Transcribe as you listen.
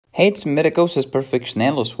Hey, it's Medicosis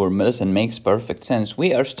Perfectionalis, where medicine makes perfect sense.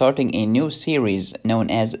 We are starting a new series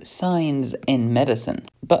known as Signs in Medicine.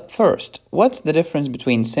 But first, what's the difference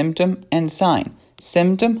between symptom and sign?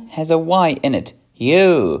 Symptom has a Y in it.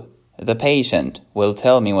 You, the patient, will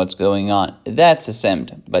tell me what's going on. That's a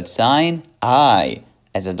symptom. But sign, I,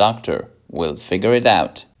 as a doctor, will figure it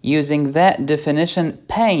out. Using that definition,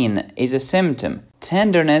 pain is a symptom.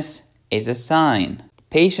 Tenderness is a sign.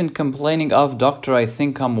 Patient complaining of, doctor, I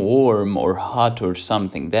think I'm warm or hot or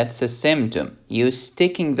something. That's a symptom. You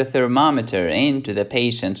sticking the thermometer into the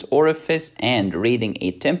patient's orifice and reading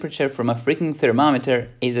a temperature from a freaking thermometer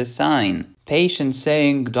is a sign. Patient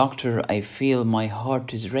saying, doctor, I feel my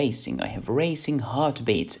heart is racing. I have racing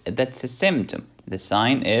heartbeats. That's a symptom. The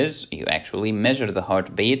sign is you actually measure the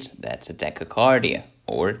heartbeat. That's a tachycardia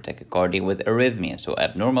or tachycardia with arrhythmia. So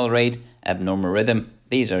abnormal rate, abnormal rhythm.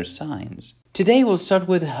 These are signs. Today we'll start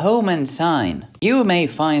with Homan Sign. You may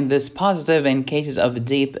find this positive in cases of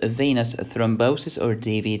deep venous thrombosis or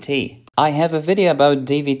DVT. I have a video about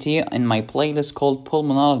DVT in my playlist called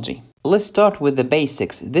Pulmonology. Let's start with the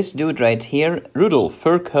basics. This dude right here, Rudolf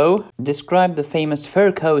Virchow, described the famous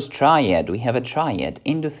Virchow's triad. We have a triad: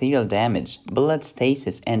 endothelial damage, blood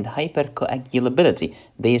stasis, and hypercoagulability.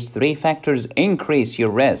 These three factors increase your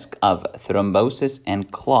risk of thrombosis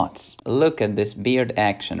and clots. Look at this beard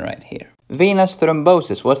action right here. Venous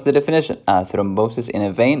thrombosis, what's the definition? Thrombosis in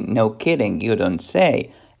a vein? No kidding, you don't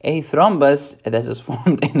say. A thrombus that is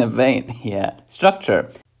formed in a vein. Yeah. Structure.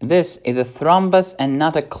 This is a thrombus and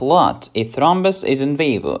not a clot. A thrombus is in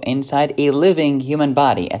vivo, inside a living human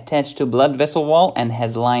body, attached to blood vessel wall and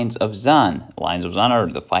has lines of Zahn. Lines of Zahn are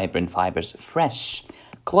the fibrin fibers, fresh.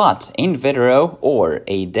 Clot, in vitro, or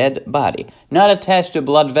a dead body. Not attached to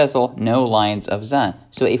blood vessel, no lines of Zahn.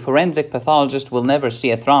 So a forensic pathologist will never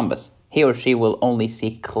see a thrombus. He or she will only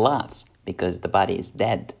see clots because the body is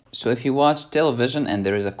dead. So if you watch television and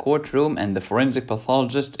there is a courtroom and the forensic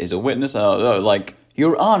pathologist is a witness, like,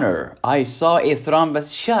 Your Honor, I saw a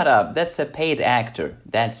thrombus. Shut up, that's a paid actor.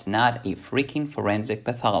 That's not a freaking forensic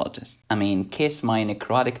pathologist. I mean, kiss my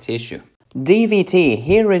necrotic tissue. DVT,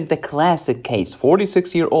 here is the classic case.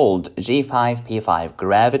 46-year-old, G5P5,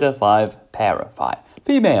 Gravida 5, Para 5.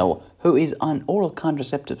 Female who is on oral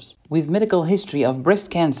contraceptives with medical history of breast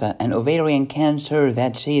cancer and ovarian cancer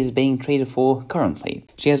that she is being treated for currently.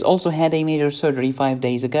 She has also had a major surgery 5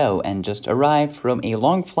 days ago and just arrived from a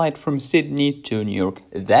long flight from Sydney to New York.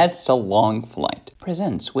 That's a long flight.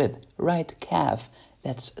 Presents with right calf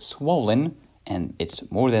that's swollen and it's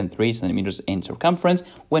more than 3 centimeters in circumference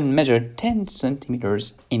when measured 10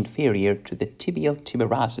 centimeters inferior to the tibial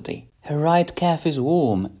tuberosity. Her right calf is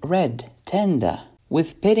warm, red, tender,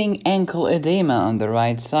 with pitting ankle edema on the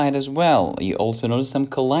right side as well. You also notice some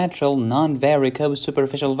collateral non-varicose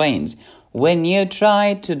superficial veins. When you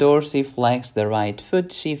tried to dorsiflex the right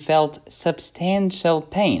foot, she felt substantial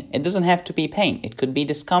pain. It doesn't have to be pain. It could be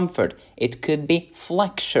discomfort. It could be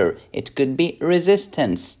flexure. It could be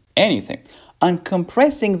resistance. Anything. On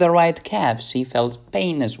compressing the right calf, she felt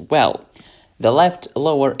pain as well. The left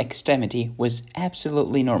lower extremity was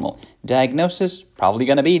absolutely normal. Diagnosis, probably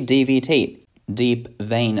gonna be DVT. Deep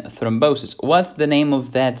vein thrombosis. What's the name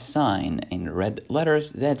of that sign? In red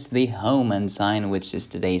letters, that's the Homan Sign, which is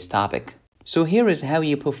today's topic. So here is how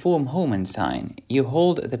you perform Homan Sign. You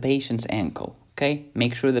hold the patient's ankle, okay?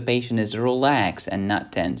 Make sure the patient is relaxed and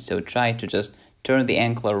not tense. So try to just turn the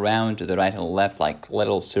ankle around to the right and left, like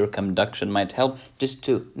little circumduction might help, just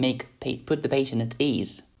to put the patient at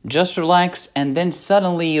ease. Just relax and then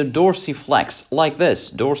suddenly you dorsiflex like this.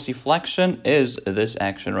 Dorsiflexion is this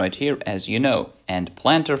action right here, as you know. And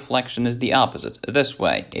plantar flexion is the opposite, this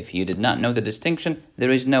way. If you did not know the distinction, there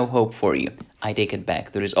is no hope for you. I take it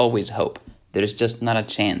back. There is always hope. There is just not a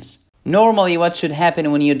chance. Normally, what should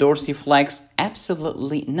happen when you dorsiflex?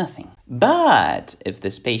 Absolutely nothing. But if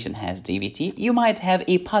this patient has DVT, you might have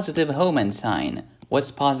a positive Homan sign. What's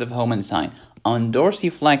positive Homan sign? On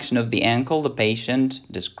dorsiflexion of the ankle, the patient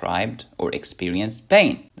described or experienced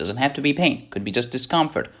pain. Doesn't have to be pain. Could be just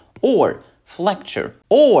discomfort or flexure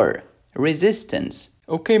or resistance.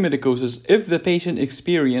 Okay, medicosis, if the patient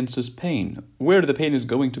experiences pain, where the pain is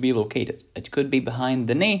going to be located? It could be behind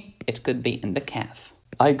the knee. It could be in the calf.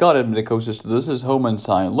 I got it, medicosis. This is Homan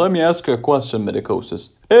Sign. Let me ask you a question, medicosis.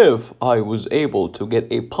 If I was able to get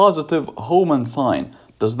a positive Homan Sign,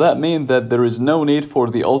 does that mean that there is no need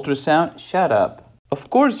for the ultrasound? Shut up.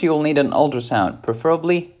 Of course you'll need an ultrasound,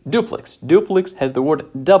 preferably duplex. Duplex has the word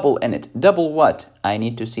double in it. Double what? I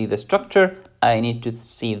need to see the structure. I need to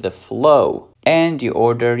see the flow. And you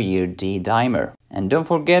order your D-dimer. And don't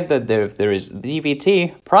forget that if there is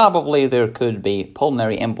DVT, probably there could be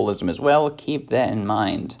pulmonary embolism as well. Keep that in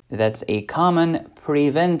mind. That's a common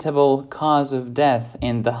preventable cause of death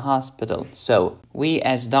in the hospital. So we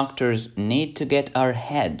as doctors need to get our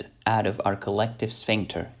head out of our collective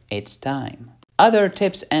sphincter. It's time. Other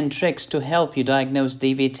tips and tricks to help you diagnose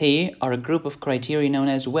DVT are a group of criteria known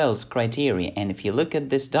as Wells criteria. And if you look at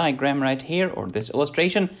this diagram right here or this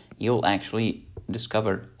illustration, you'll actually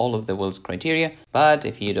discover all of the Wells criteria. But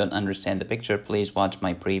if you don't understand the picture, please watch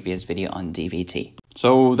my previous video on DVT.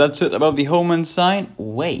 So that's it about the Homan sign.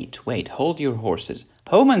 Wait, hold your horses.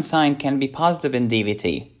 Homan sign can be positive in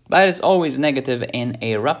DVT, but it's always negative in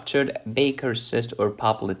a ruptured Baker cyst or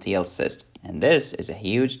popliteal cyst. And this is a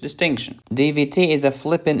huge distinction. DVT is a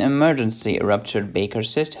flippin' emergency. Ruptured Baker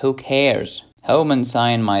cyst, who cares? Homan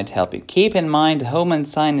sign might help you. Keep in mind, Homan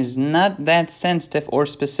sign is not that sensitive or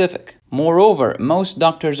specific. Moreover, most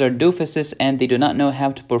doctors are doofuses and they do not know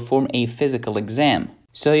how to perform a physical exam.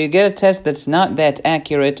 So you get a test that's not that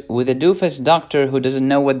accurate with a doofus doctor who doesn't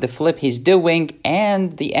know what the flip he's doing,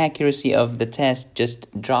 and the accuracy of the test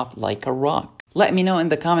just dropped like a rock. Let me know in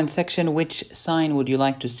the comment section which sign would you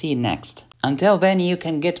like to see next. Until then, you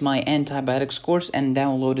can get my antibiotics course and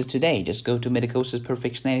download it today. Just go to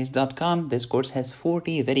medicosisperfectionalis.com. This course has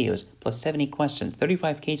 40 videos, plus 70 questions,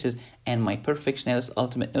 35 cases, and my Perfectionalis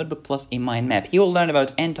Ultimate Notebook, plus a mind map. You will learn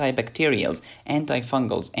about antibacterials,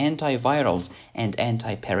 antifungals, antivirals, and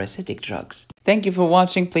antiparasitic drugs. Thank you for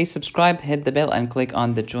watching. Please subscribe, hit the bell, and click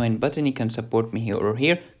on the join button. You can support me here or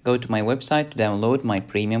here. Go to my website to download my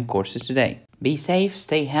premium courses today. Be safe,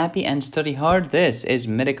 stay happy, and study hard. This is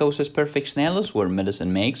Medicosis Perfectionalis, where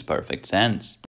medicine makes perfect sense.